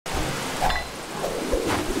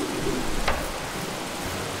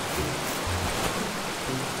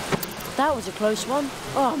That was a close one.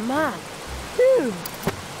 Oh, man. Phew.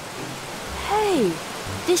 Hey,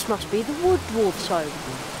 this must be the Wood Dwarf's home.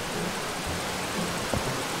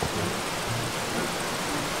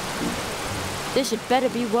 This had better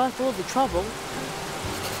be worth all the trouble.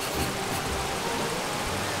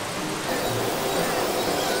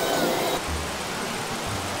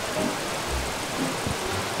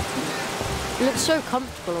 It looks so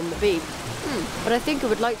comfortable on the beach. But I think it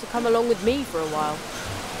would like to come along with me for a while.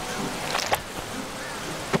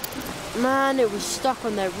 Man, it was stuck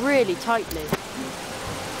on there really tightly.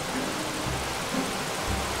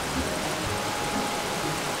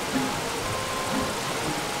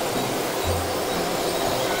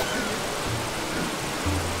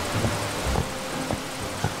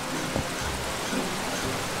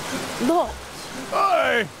 Locked.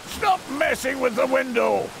 Hey, stop messing with the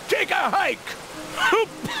window. Take a hike.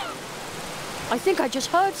 I think I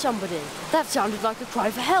just heard somebody. That sounded like a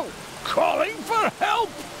cry for help. Calling for help?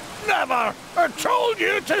 Never! I told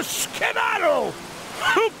you to skedaddle!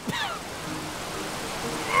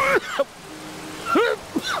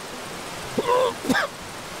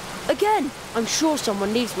 Again! I'm sure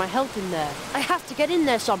someone needs my help in there. I have to get in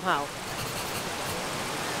there somehow.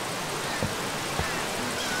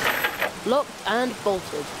 Locked and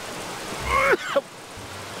bolted.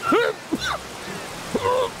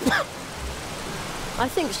 I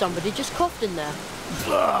think somebody just coughed in there.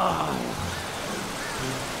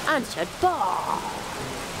 And said, bah!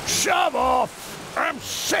 Shove off! I'm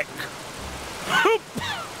sick!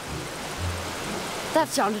 That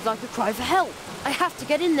sounded like a cry for help. I have to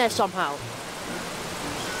get in there somehow.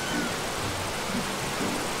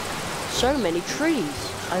 So many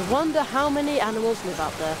trees. I wonder how many animals live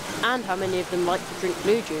out there, and how many of them like to drink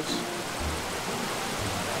blue juice.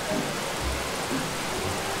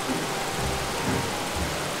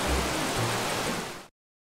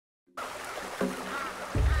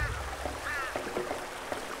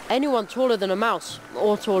 Anyone taller than a mouse,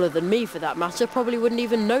 or taller than me for that matter, probably wouldn't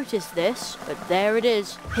even notice this, but there it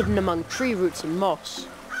is, hidden among tree roots and moss.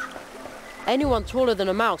 Anyone taller than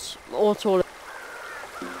a mouse, or taller...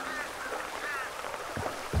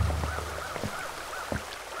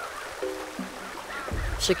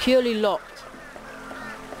 Securely locked.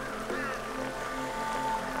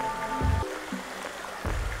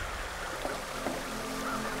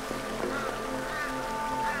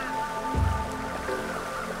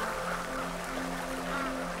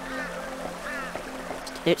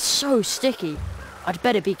 It's so sticky. I'd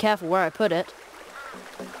better be careful where I put it.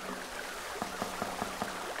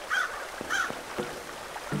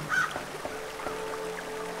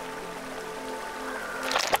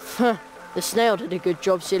 Huh, the snail did a good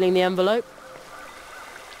job sealing the envelope.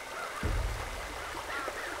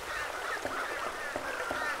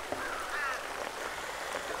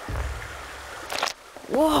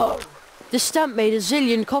 Whoa! The stamp made a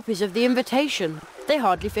zillion copies of the invitation. They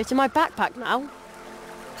hardly fit in my backpack now.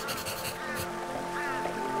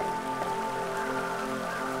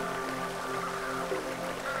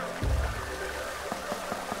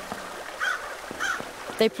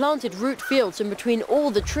 They planted root fields in between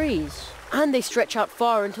all the trees, and they stretch out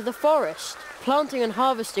far into the forest. Planting and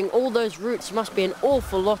harvesting all those roots must be an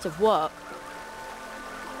awful lot of work.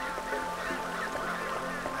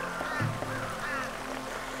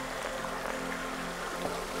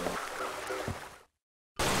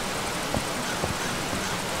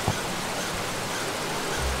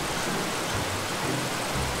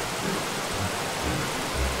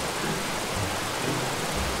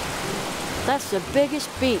 That's the biggest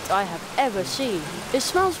beet I have ever seen. It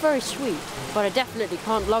smells very sweet, but I definitely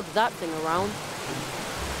can't lug that thing around.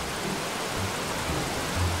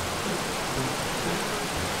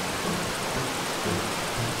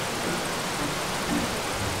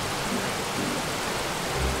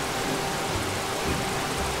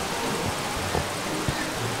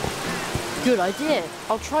 Good idea.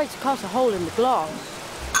 I'll try to cut a hole in the glass.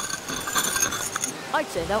 I'd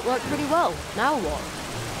say that worked pretty well. Now what?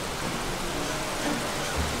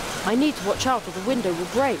 I need to watch out or the window will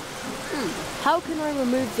break. How can I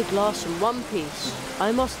remove the glass in one piece?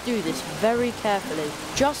 I must do this very carefully,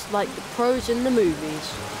 just like the pros in the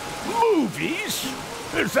movies. Movies?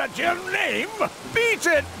 Is that your name? Beat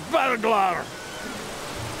it, burglar!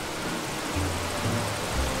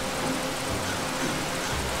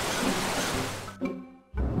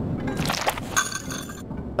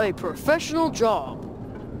 A professional job.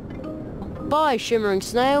 Bye, Shimmering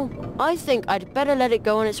Snail. I think I'd better let it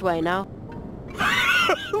go on its way now.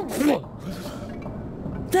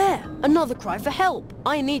 There! Another cry for help!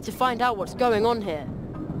 I need to find out what's going on here.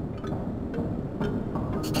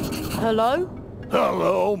 Hello?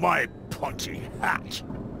 Hello, my pointy hat.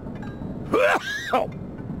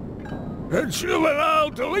 A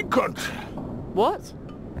juvenile delinquent. What?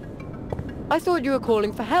 I thought you were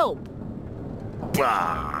calling for help.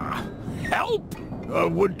 Bah! Help? A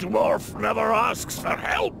wood dwarf never asks for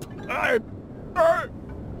help.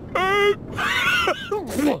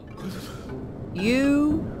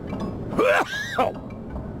 You...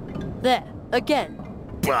 There, again.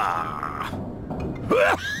 Bah!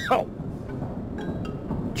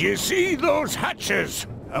 Do you see those hatches?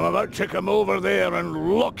 I'm about to come over there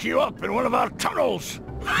and lock you up in one of our tunnels.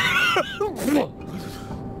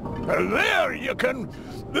 And there you can...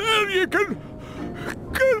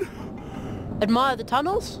 Admire the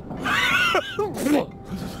tunnels?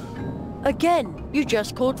 Again, you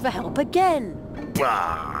just called for help again.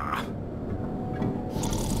 Bah!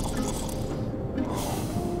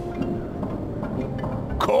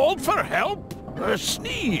 Called for help? A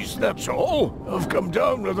sneeze, that's all. I've come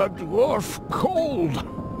down with a dwarf cold.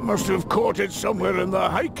 Must have caught it somewhere in the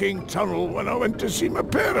hiking tunnel when I went to see my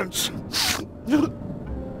parents.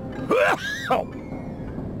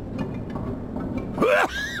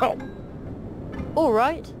 All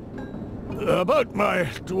right. About my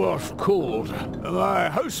dwarf cold, my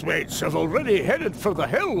housemates have already headed for the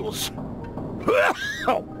hills.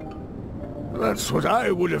 That's what I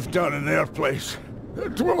would have done in their place. A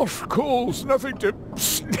dwarf cold's nothing to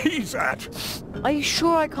sneeze at. Are you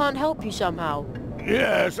sure I can't help you somehow?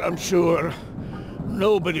 Yes, I'm sure.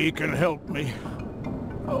 Nobody can help me.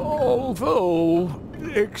 Although,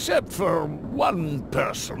 except for one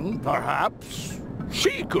person, perhaps,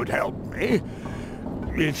 she could help me.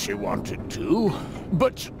 If she wanted to.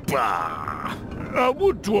 But, bah! A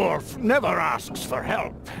wood dwarf never asks for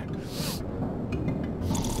help.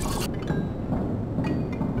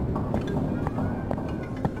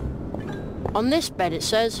 On this bed it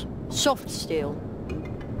says, soft steel.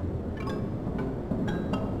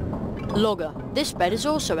 Logger, this bed is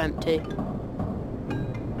also empty.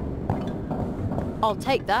 I'll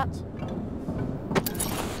take that.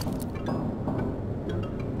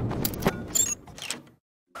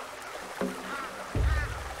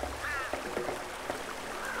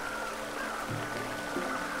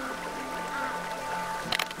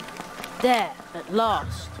 There, at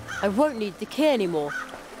last. I won't need the key anymore.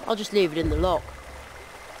 I'll just leave it in the lock.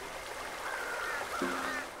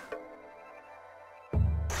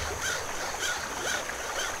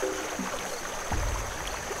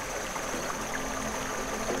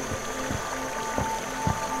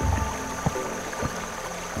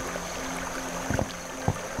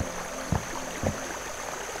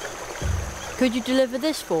 Could you deliver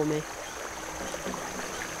this for me?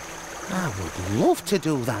 I would love to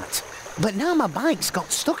do that. But now my bike's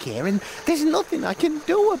got stuck here and there's nothing I can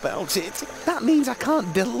do about it. That means I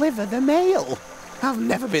can't deliver the mail. I've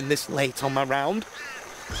never been this late on my round.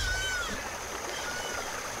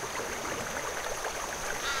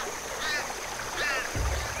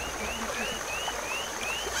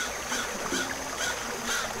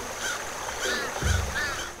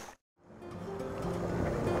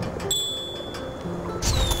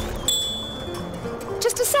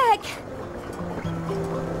 Just a sec.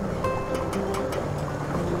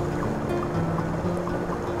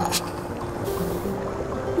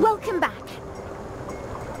 Welcome back.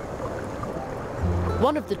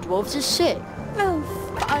 One of the dwarves is sick. Oh,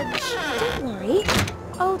 fudge. Don't worry.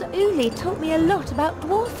 Old Uli taught me a lot about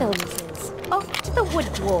dwarf illnesses. Off to the wood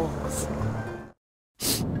dwarves.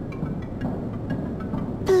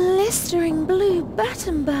 Blistering blue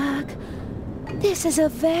Battenberg. This is a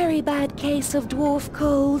very bad case of dwarf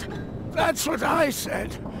cold. That's what I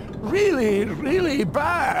said. Really, really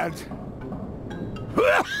bad.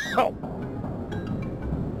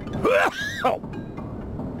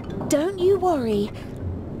 Don't you worry.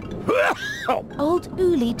 Old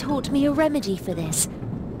Uli taught me a remedy for this.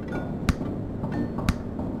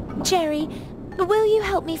 Jerry, will you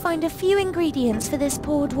help me find a few ingredients for this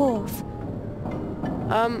poor dwarf?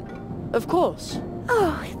 Of course.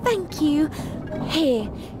 Oh, thank you. Here,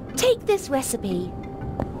 take this recipe.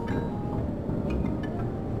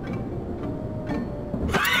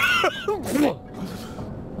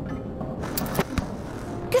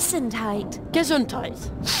 Gesundheit. Gesundheit.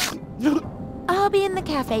 I'll be in the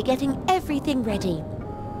cafe getting everything ready.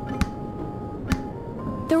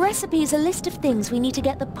 The recipe's a list of things we need to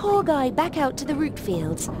get the poor guy back out to the root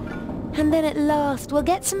fields. And then at last we'll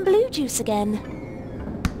get some blue juice again.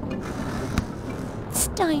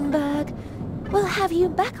 Steinberg, we'll have you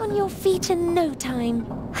back on your feet in no time.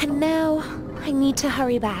 And now, I need to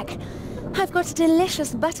hurry back. I've got a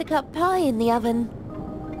delicious buttercup pie in the oven.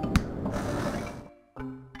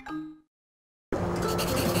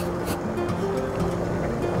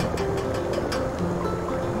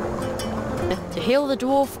 heal the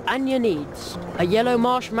dwarf and your needs. A yellow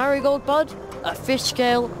marsh marigold bud, a fish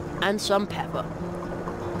scale, and some pepper.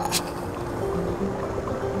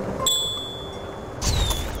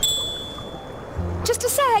 Just a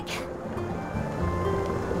sec.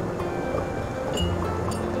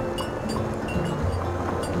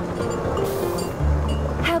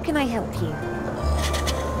 How can I help you?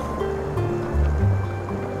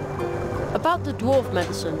 About the dwarf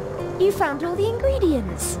medicine. You found all the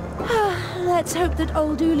ingredients. Let's hope that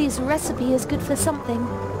old Uli's recipe is good for something.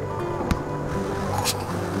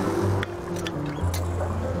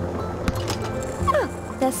 Oh,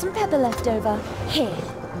 there's some pepper left over. Here.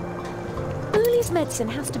 Uli's medicine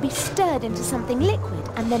has to be stirred into something liquid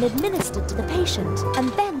and then administered to the patient. And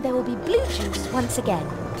then there will be blue juice once again.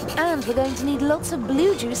 And we're going to need lots of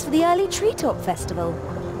blue juice for the early treetop festival.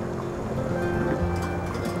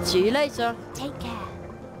 See you later. Take care.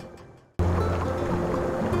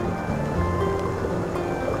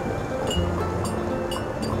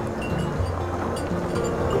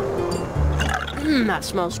 That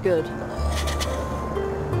smells good.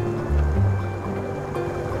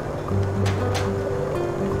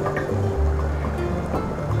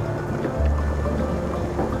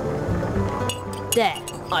 There,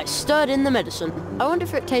 I stirred in the medicine. I wonder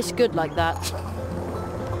if it tastes good like that.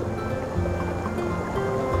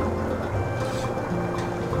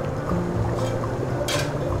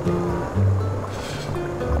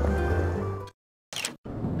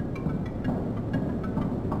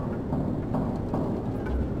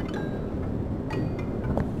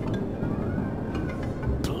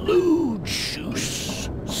 Blue juice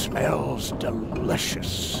smells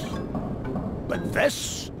delicious. But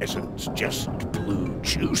this isn't just blue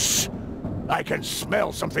juice. I can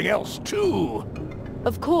smell something else too.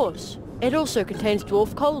 Of course. It also contains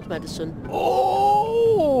dwarf cold medicine.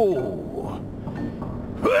 Oh!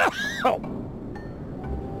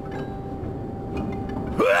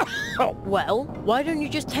 Well, why don't you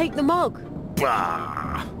just take the mug?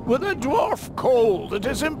 Bah! With a dwarf cold, it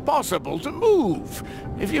is impossible to move.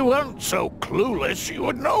 If you weren't so clueless, you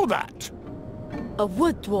would know that. A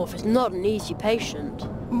wood dwarf is not an easy patient.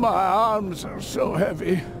 My arms are so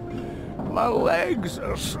heavy. My legs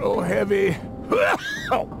are so heavy.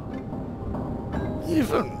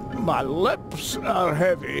 Even my lips are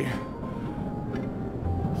heavy.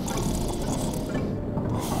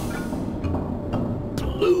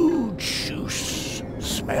 Blue juice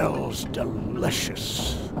smells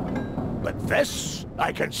delicious. But this,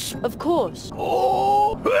 I can Of course.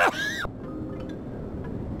 Oh!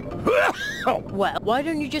 Well, why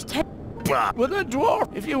don't you just take... With a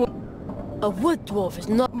dwarf, if you... A wood dwarf is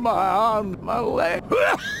not... My arm, my leg...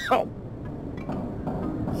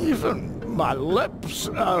 Even my lips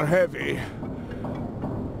are heavy.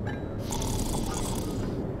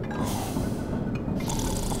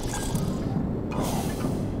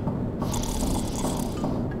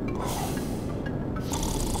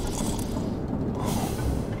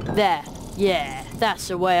 There. Yeah, that's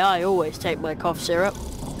the way I always take my cough syrup.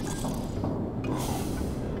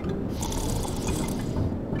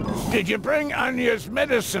 Did you bring Anya's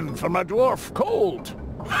medicine for my dwarf cold?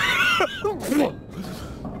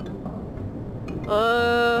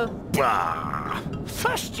 Bah!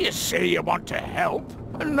 First you say you want to help,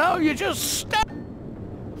 and now you just stab.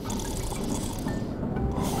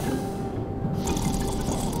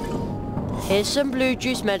 Here's some blue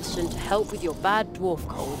juice medicine to help with your bad dwarf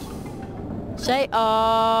cold. Say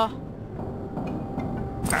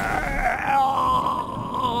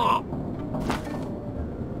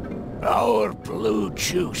Our blue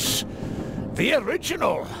juice. The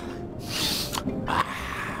original.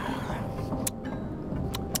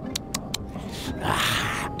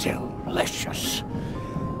 Delicious.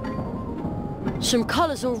 Some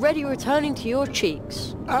colour's already returning to your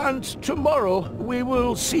cheeks. And tomorrow we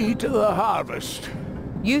will see to the harvest.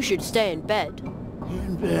 You should stay in bed.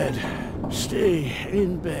 In bed. Stay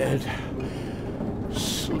in bed.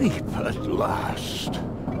 Sleep at last.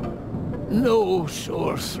 No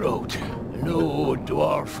sore throat, no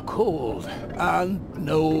dwarf cold, and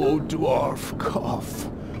no dwarf cough.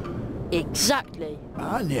 Exactly.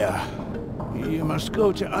 Anya, you must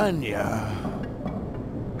go to Anya.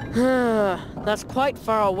 That's quite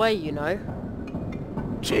far away, you know.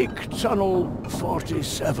 Take Tunnel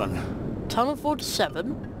 47. Tunnel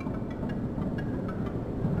 47?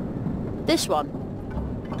 This one.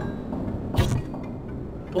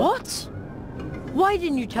 What? Why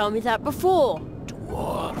didn't you tell me that before?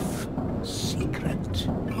 Dwarf secret.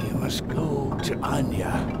 You must go to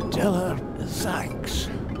Anya. Tell her thanks.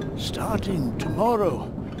 Starting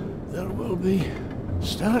tomorrow, there will be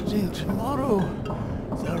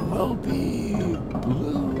there will be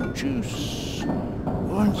blue juice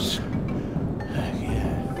once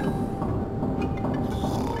again.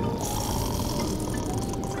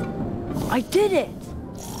 I did it!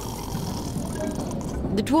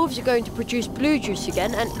 The dwarves are going to produce blue juice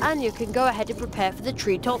again, and Anya can go ahead and prepare for the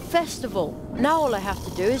Treetop Festival. Now all I have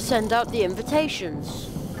to do is send out the invitations.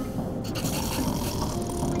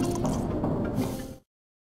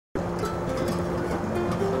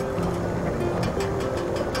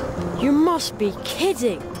 You must be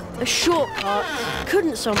kidding! A shortcut?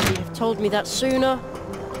 Couldn't somebody have told me that sooner?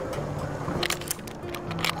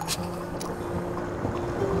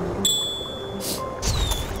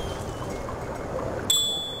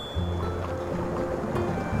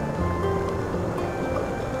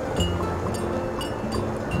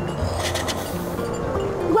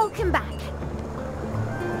 Welcome back.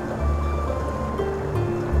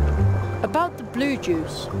 About the blue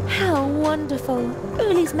juice. How wonderful.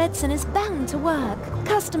 Uli's medicine is bound to work.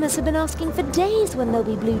 Customers have been asking for days when there'll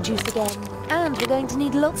be blue juice again. And we're going to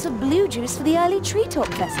need lots of blue juice for the early Treetop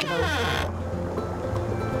Festival.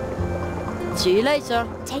 See you later.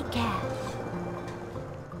 Take care.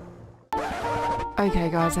 Okay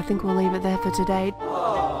guys, I think we'll leave it there for today.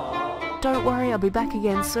 Don't worry, I'll be back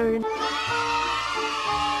again soon.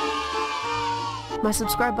 My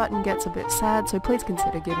subscribe button gets a bit sad, so please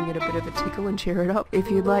consider giving it a bit of a tickle and cheer it up.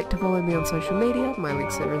 If you'd like to follow me on social media, my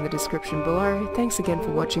links are in the description below. Thanks again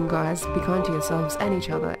for watching guys, be kind to yourselves and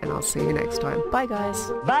each other, and I'll see you next time. Bye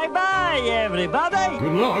guys! Bye-bye, everybody!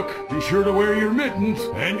 Good luck. Be sure to wear your mittens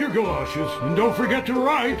and your galoshes. And don't forget to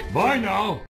write. Bye now.